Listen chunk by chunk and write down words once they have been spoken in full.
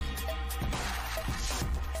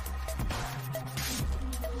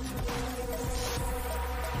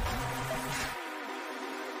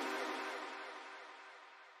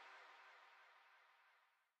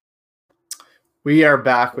We are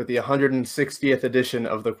back with the 160th edition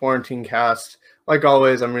of the Quarantine Cast. Like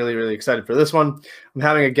always, I'm really, really excited for this one. I'm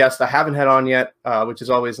having a guest I haven't had on yet, which is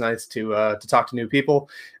always nice to talk to new people.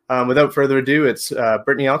 Without further ado, it's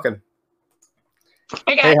Brittany Elkin.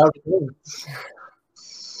 Hey Hey, guys.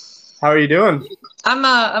 how are you doing?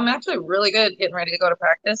 I'm actually really good, getting ready to go to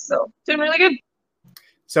practice, so doing really good.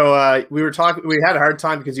 So we were talking. We had a hard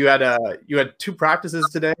time because you had two practices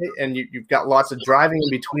today, and you've got lots of driving in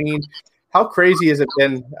between. How crazy has it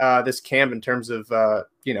been this camp in terms of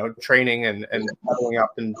training and leveling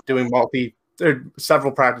up and doing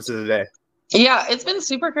several practices a day? Yeah, it's been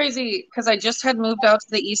super crazy because I just had moved out to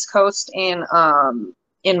the East Coast in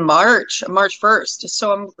March 1st.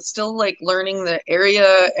 So I'm still like learning the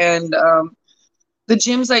area, and the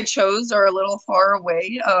gyms I chose are a little far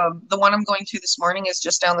away. The one I'm going to this morning is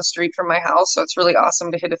just down the street from my house, so it's really awesome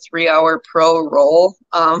to hit a 3-hour pro roll.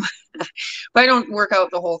 But I don't work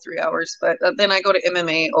out the whole 3 hours. But then I go to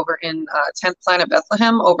MMA over in 10th Planet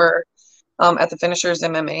Bethlehem over at the Finishers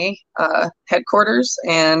MMA headquarters,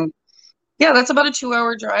 and yeah, that's about a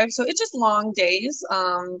 2-hour drive. So it's just long days,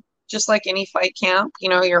 just like any fight camp. You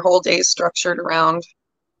know, your whole day is structured around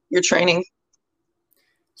your training.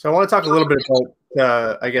 So I want to talk a little bit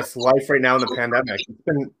about, I guess, life right now in the pandemic. It's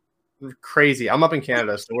been crazy. I'm up in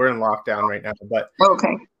Canada, so we're in lockdown right now. But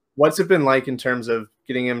Okay. What's it been like in terms of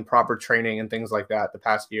getting in proper training and things like that the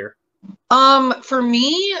past year? For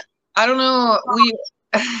me, I don't know.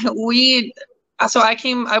 I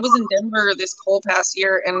was in Denver this whole past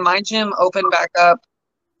year, and my gym opened back up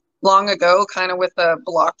long ago, kind of with the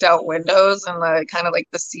blocked out windows and the kind of like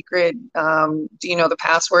the secret, do you know the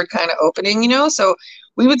password kind of opening, so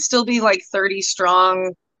we would still be like 30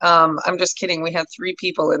 strong. I'm just kidding, we had 3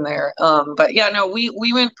 people in there, but yeah, no,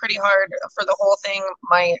 we went pretty hard for the whole thing.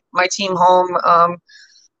 My team home,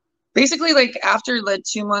 basically, like after the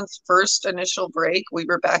 2-month first initial break, we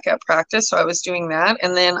were back at practice, so I was doing that,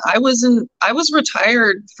 and then I was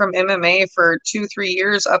retired from MMA for 2-3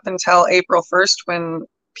 years up until April 1st when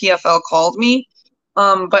PFL called me.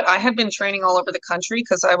 But I had been training all over the country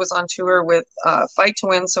because I was on tour with Fight to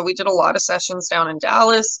Win. So we did a lot of sessions down in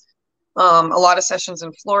Dallas, a lot of sessions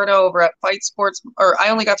in Florida over at Fight Sports. Or I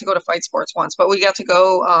only got to go to Fight Sports once, but we got to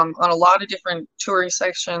go on a lot of different touring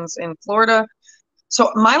sessions in Florida. So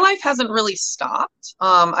my life hasn't really stopped.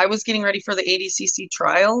 I was getting ready for the ADCC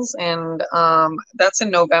trials, and that's in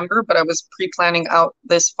November, but I was pre-planning out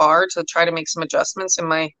this far to try to make some adjustments in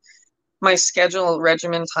my schedule,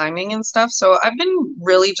 regimen, timing, and stuff. So I've been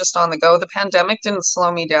really just on the go. The pandemic didn't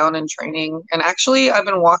slow me down in training. And actually, I've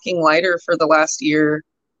been walking lighter for the last year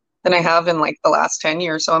than I have in like the last 10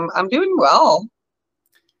 years. So I'm doing well.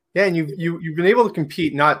 Yeah, and you've been able to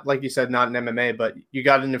compete, not like you said, not in MMA, but you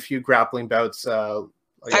got in a few grappling bouts. I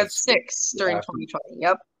had 6 during 2020.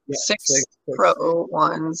 Yep. Yeah, six pro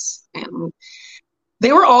ones. And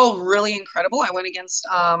they were all really incredible. I went against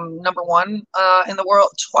number 1 in the world,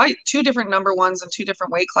 2 different number 1s in 2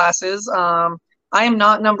 different weight classes. I am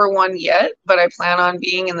not number 1 yet, but I plan on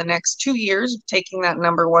being in the next 2 years, taking that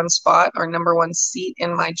number 1 spot or number 1 seat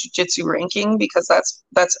in my jiu-jitsu ranking, because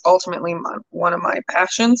that's ultimately one of my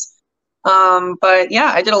passions. But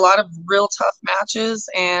yeah, I did a lot of real tough matches,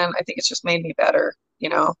 and I think it's just made me better,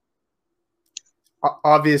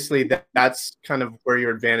 Obviously, that's kind of where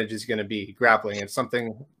your advantage is going to be, grappling. It's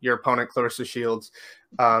something your opponent, Claressa Shields,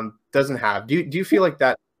 doesn't have. Do you feel like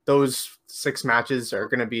that those 6 matches are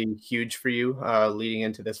going to be huge for you leading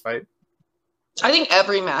into this fight? I think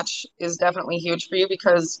every match is definitely huge for you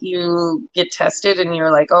because you get tested and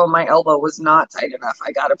you're like, oh, my elbow was not tight enough.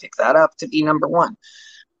 I got to pick that up to be number 1.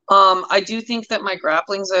 I do think that my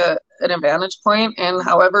grappling's an advantage point, and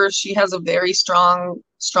however, she has a very strong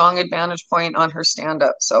advantage point on her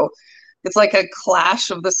stand-up. So it's like a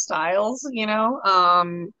clash of the styles,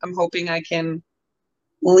 I'm hoping I can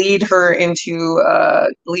lead her into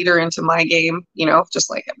my game, just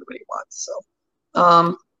like everybody wants. So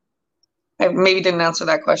I maybe didn't answer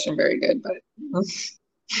that question very good, but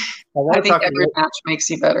I think every match makes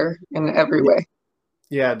you better in every way.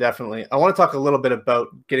 Yeah, definitely. I want to talk a little bit about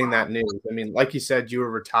getting that news. I mean, like you said, you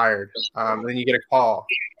were retired, and then you get a call.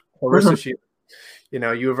 Claressa Shields, you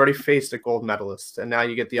have already faced a gold medalist, and now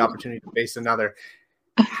you get the opportunity to face another.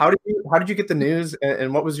 How did you get the news,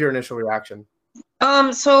 and what was your initial reaction?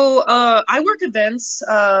 So I work events.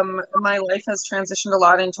 My life has transitioned a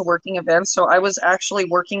lot into working events. So I was actually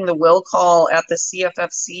working the will call at the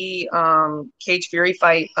CFFC Cage Fury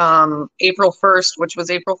fight April 1st, which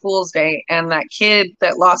was April Fool's Day. And that kid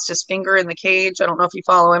that lost his finger in the cage, I don't know if you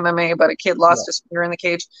follow MMA, but a kid lost his finger in the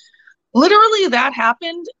cage. Literally that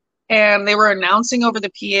happened. And they were announcing over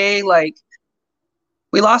the PA, like,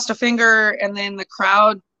 we lost a finger, and then the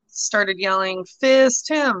crowd started yelling, "Fist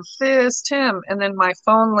him, fist him." And then my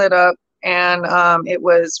phone lit up, and it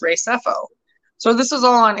was Ray Sefo. So this was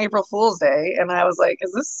all on April Fool's Day. And I was like,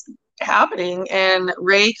 is this happening? And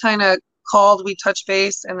Ray kind of called, we touched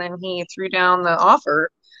base, and then he threw down the offer.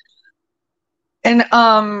 And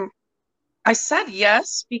I said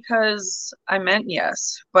yes because I meant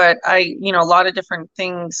yes, but a lot of different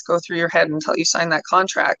things go through your head until you sign that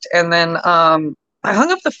contract. And then I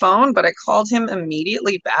hung up the phone, but I called him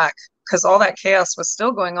immediately back because all that chaos was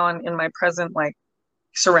still going on in my present like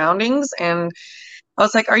surroundings. And I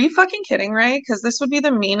was like, are you fucking kidding, Ray? Because this would be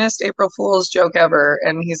the meanest April Fool's joke ever.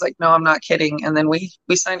 And he's like, no, I'm not kidding. And then we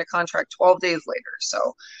signed a contract 12 days later.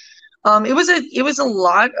 So it was a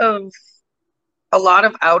lot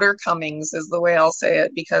of outer comings is the way I'll say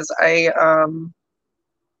it, because I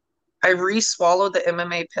re-swallowed the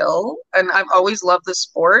MMA pill, and I've always loved the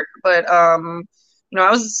sport, but I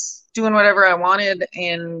was doing whatever I wanted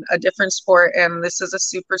in a different sport, and this is a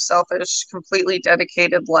super selfish, completely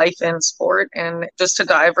dedicated life in sport, and just to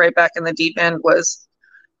dive right back in the deep end was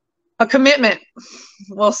a commitment,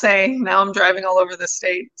 we'll say. Now I'm driving all over the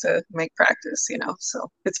state to make practice, so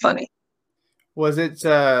it's funny. Was it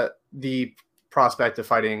the prospect of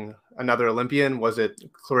fighting another Olympian? Was it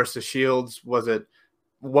Claressa Shields? Was it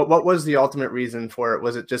what was the ultimate reason for it?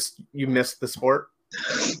 Was it just you missed the sport?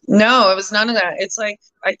 No, it was none of that. It's like,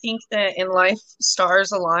 I think that in life,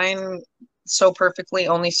 stars align so perfectly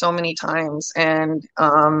only so many times. And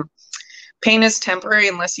pain is temporary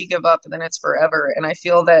unless you give up, and then it's forever. And I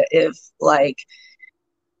feel that if like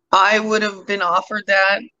I would have been offered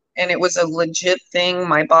that and it was a legit thing,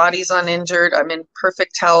 my body's uninjured, I'm in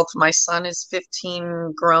perfect health, my son is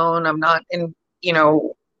 15 grown, I'm not in,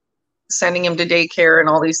 sending him to daycare and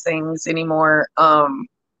all these things anymore.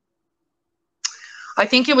 I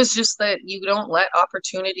think it was just that you don't let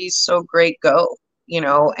opportunities so great go,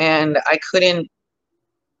 and I couldn't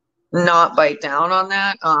not bite down on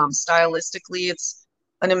that. Stylistically, it's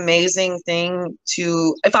an amazing thing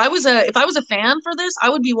to, if I was a fan for this, I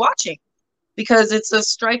would be watching, because it's a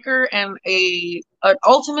striker and an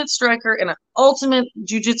ultimate striker and an ultimate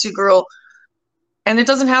jiu-jitsu girl. And it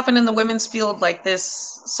doesn't happen in the women's field like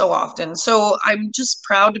this so often. So I'm just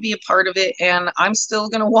proud to be a part of it. And I'm still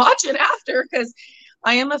going to watch it after, because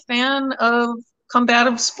I am a fan of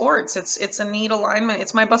combative sports. It's a neat alignment.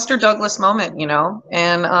 It's my Buster Douglas moment,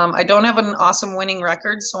 and I don't have an awesome winning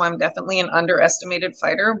record, so I'm definitely an underestimated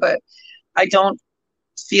fighter, but I don't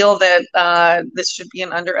feel that this should be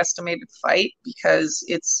an underestimated fight, because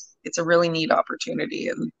it's a really neat opportunity.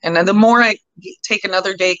 And then the more I take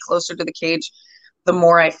another day closer to the cage, the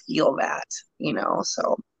more I feel that,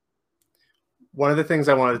 so. One of the things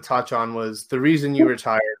I wanted to touch on was the reason you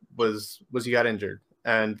retired was you got injured.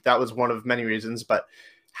 And that was one of many reasons. But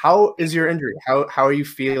how is your injury? How are you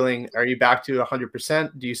feeling? Are you back to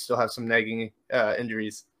 100%? Do you still have some nagging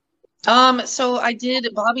injuries? So I did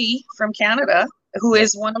Bobby from Canada, who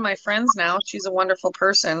is one of my friends now. She's a wonderful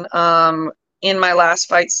person. In my last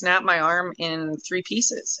fight, snapped my arm in 3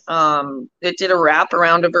 pieces. It did a wrap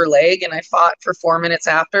around of her leg, and I fought for 4 minutes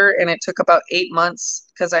after, and it took about 8 months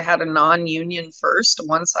because I had a non-union first,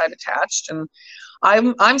 one side attached. And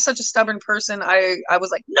I'm such a stubborn person. I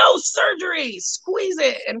was like, no surgery, squeeze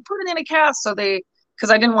it and put it in a cast. So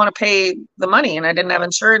because I didn't want to pay the money and I didn't have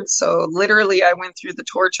insurance. So literally I went through the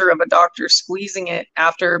torture of a doctor squeezing it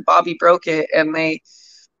after Bobby broke it, and they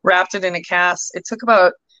wrapped it in a cast. It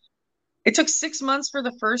took 6 months for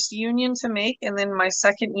the first union to make. And then my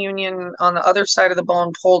second union on the other side of the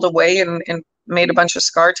bone pulled away and made a bunch of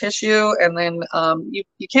scar tissue. And then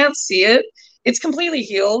you can't see it. It's completely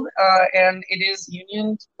healed, and it is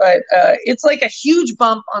unioned, but it's like a huge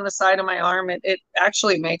bump on the side of my arm. It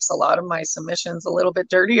actually makes a lot of my submissions a little bit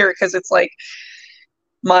dirtier, because it's like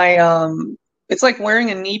it's like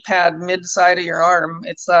wearing a knee pad mid-side of your arm.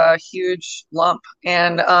 It's a huge lump,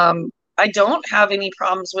 and I don't have any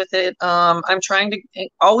problems with it. I'm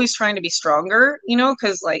always trying to be stronger,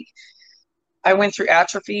 because like I went through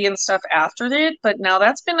atrophy and stuff after it, but now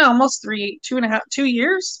that's been almost 2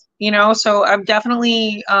 years. So I've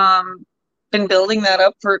definitely been building that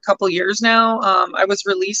up for a couple years now. I was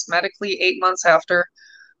released medically 8 months after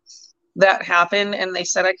that happened, and they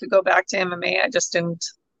said I could go back to MMA. I just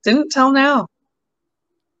didn't tell now.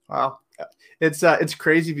 Wow, it's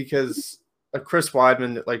crazy, because Chris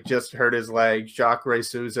Weidman just hurt his leg. Jacques Ray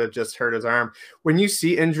Souza just hurt his arm. When you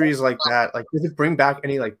see injuries like that, does it bring back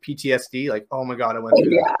any PTSD? Oh my God, I went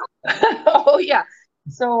through that. Oh yeah.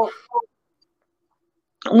 So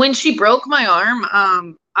when she broke my arm,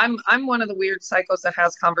 I'm one of the weird psychos that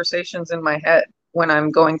has conversations in my head. when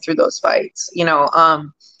I'm going through those fights. You know, I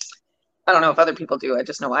don't know if other people do. I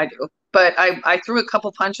just know I do. But I threw a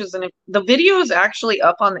couple punches, and the video is actually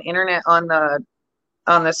up on the internet on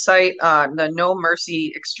the site, the No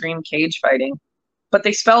Mercy Extreme Cage Fighting. But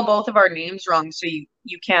they spell both of our names wrong, so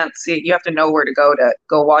you can't see it. You have to know where to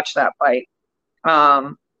go watch that fight.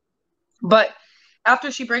 But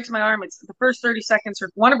after she breaks my arm, it's the first 30 seconds, or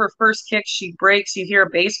one of her first kicks, she breaks. You hear a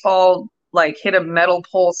baseball like hit a metal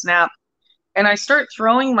pole snap. And I start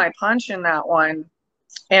throwing my punch in that one,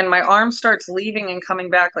 and my arm starts leaving and coming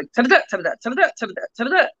back like ta-da-da, ta-da-da, ta-da-da, ta-da-da,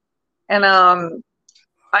 ta-da-da. And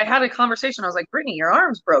I had a conversation. I was like, Brittany, your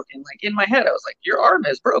arm's broken. Like in my head, I was like, your arm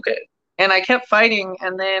is broken. And I kept fighting.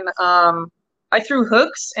 And then I threw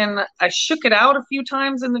hooks and I shook it out a few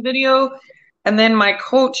times in the video. And then my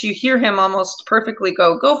coach, you hear him almost perfectly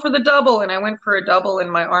go for the double. And I went for a double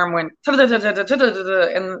and my arm went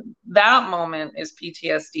ta-da-da-da-da-da-da-da. And that moment is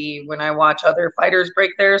PTSD when I watch other fighters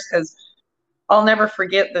break theirs, because I'll never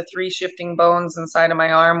forget the 3 shifting bones inside of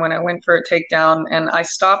my arm when I went for a takedown. And I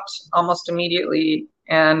stopped almost immediately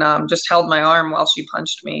and just held my arm while she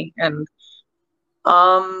punched me. And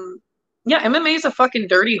yeah, MMA is a fucking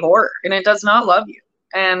dirty whore, and it does not love you.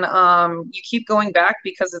 And you keep going back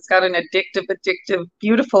because it's got an addictive,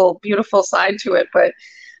 beautiful, beautiful side to it. But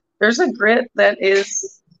there's a grit that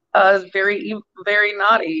is very, very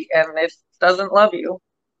naughty, and it doesn't love you.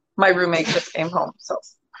 My roommate just came home, so.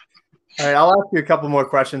 All right, I'll ask you a couple more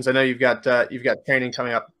questions. I know you've got training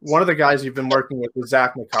coming up. One of the guys you've been working with is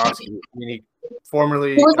Zach McCoskey. I mean, he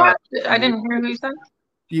formerly. Who was that? I didn't hear who you said.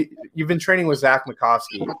 You've been training with Zach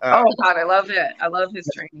McCoskey. Oh God, I love it. I love his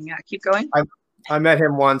training. Yeah, keep going. I met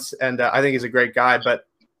him once, and I think he's a great guy. But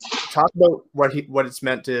talk about what it's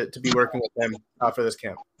meant to be working with him for this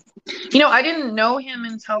camp. You know, I didn't know him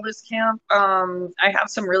until this camp. I have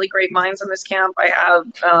some really great minds in this camp. I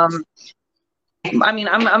have. I mean,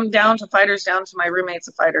 I'm down to fighters, down to my roommate's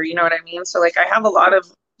a fighter. You know what I mean? So like, I have a lot of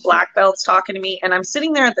black belts talking to me, and I'm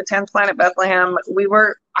sitting there at the 10th Planet Bethlehem.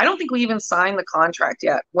 I don't think we even signed the contract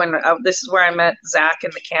yet when this is where I met Zach in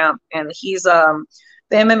the camp, and he's the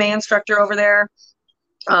MMA instructor over there.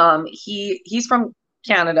 He's from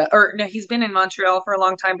Canada, or no, he's been in Montreal for a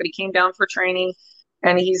long time, but he came down for training,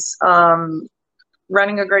 and he's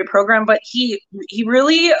running a great program. But he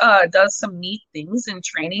really does some neat things in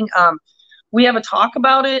training. We have a talk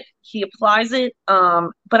about it. He applies it,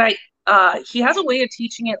 but he has a way of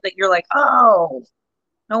teaching it that you're like, oh,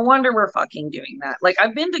 no wonder we're fucking doing that. Like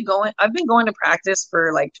I've been going to practice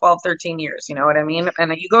for like 12, 13 years. You know what I mean?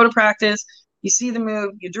 And you go to practice, you see the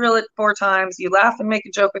move, you drill it 4 times, you laugh and make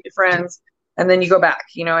a joke with your friends, and then you go back.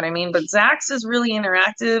 You know what I mean? But Zach's is really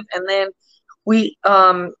interactive, and then we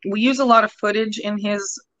use a lot of footage in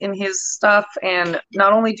his stuff, and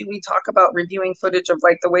not only do we talk about reviewing footage of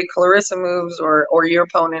like the way Clarissa moves or your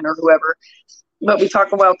opponent or whoever, but we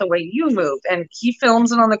talk about the way you move, and he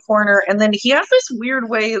films it on the corner. And then he has this weird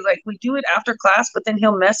way, like we do it after class, but then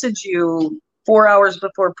he'll message you 4 hours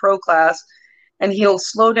before pro class, and he'll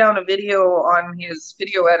slow down a video on his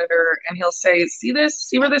video editor, and he'll say, see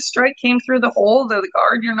where this strike came through the hole, the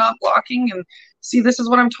guard you're not blocking, and see, this is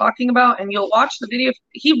what I'm talking about. And you'll watch the video.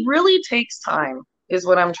 He really takes time, is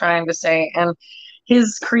what I'm trying to say. And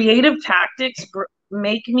his creative tactics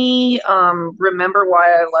make me remember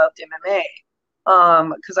why I loved MMA.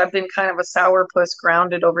 Because I've been kind of a sourpuss,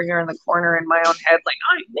 grounded over here in the corner in my own head, like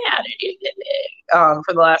I'm mad at it,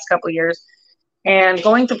 for the last couple of years. And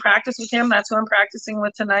going to practice with him, that's who I'm practicing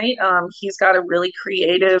with tonight. He's got a really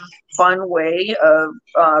creative, fun way of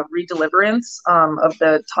redeliverance of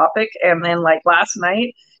the topic. And then like last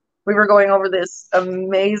night, we were going over this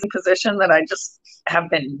amazing position that I just have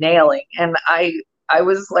been nailing. And I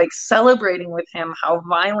was like celebrating with him how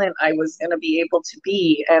violent I was going to be able to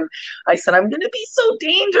be. And I said, I'm going to be so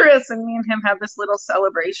dangerous. And me and him had this little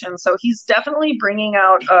celebration. So he's definitely bringing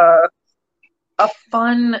out a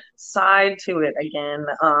fun side to it again.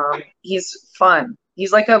 He's fun.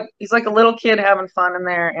 He's like a little kid having fun in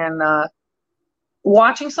there. And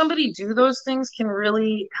watching somebody do those things can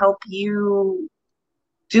really help you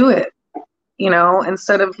do it. You know,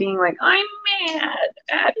 instead of being like, I'm mad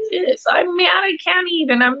at this, I'm mad I can't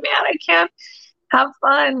eat, and I'm mad I can't have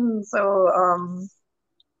fun. So,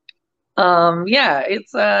 yeah,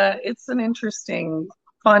 it's an interesting,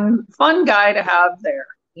 fun guy to have there,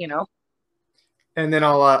 you know. And then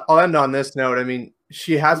I'll end on this note. I mean,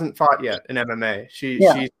 she hasn't fought yet in MMA. She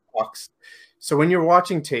talks. So when you're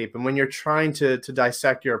watching tape and when you're trying to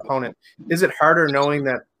dissect your opponent, is it harder knowing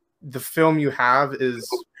that the film you have is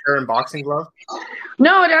her in boxing glove?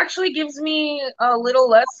 No, it actually gives me a little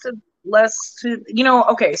less less to,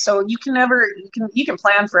 okay, so you can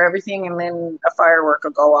plan for everything and then a firework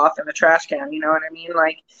will go off in the trash can, you know what I mean?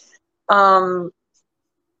 Like,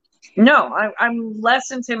 no, I'm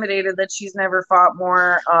less intimidated that she's never fought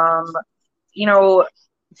more. You know,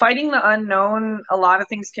 fighting the unknown, a lot of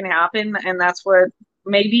things can happen, and that's what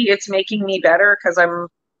maybe it's making me better because I'm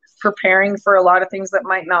preparing for a lot of things that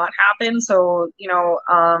might not happen. So,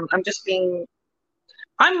 I'm just being,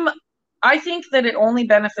 I think that it only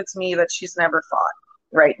benefits me that she's never fought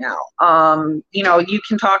right now. You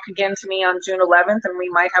can talk again to me on June 11th and we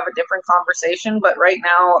might have a different conversation, but right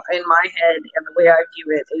now in my head and the way I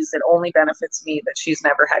view it is it only benefits me that she's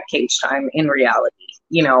never had cage time in reality,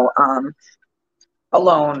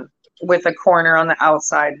 alone with a corner on the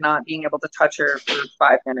outside, not being able to touch her for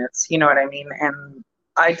 5 minutes. You know what I mean? And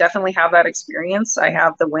I definitely have that experience. I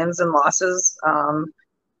have the wins and losses.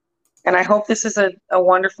 And I hope this is a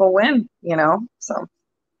wonderful win, so.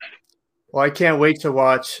 Well, I can't wait to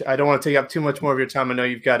watch. I don't want to take up too much more of your time. I know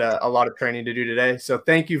you've got a lot of training to do today. So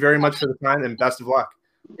thank you very much for the time and best of luck.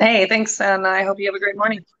 Hey, thanks. And I hope you have a great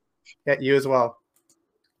morning. Yeah, you as well.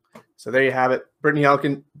 So there you have it. Brittany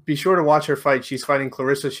Elkin, be sure to watch her fight. She's fighting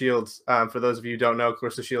Claressa Shields. For those of you who don't know,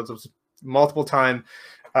 Claressa Shields was multiple-time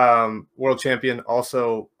world champion,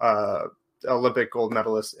 also Olympic gold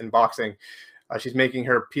medalist in boxing. She's making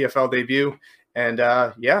her PFL debut. And,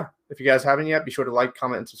 yeah, if you guys haven't yet, be sure to like,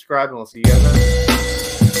 comment, and subscribe, and we'll see you guys next.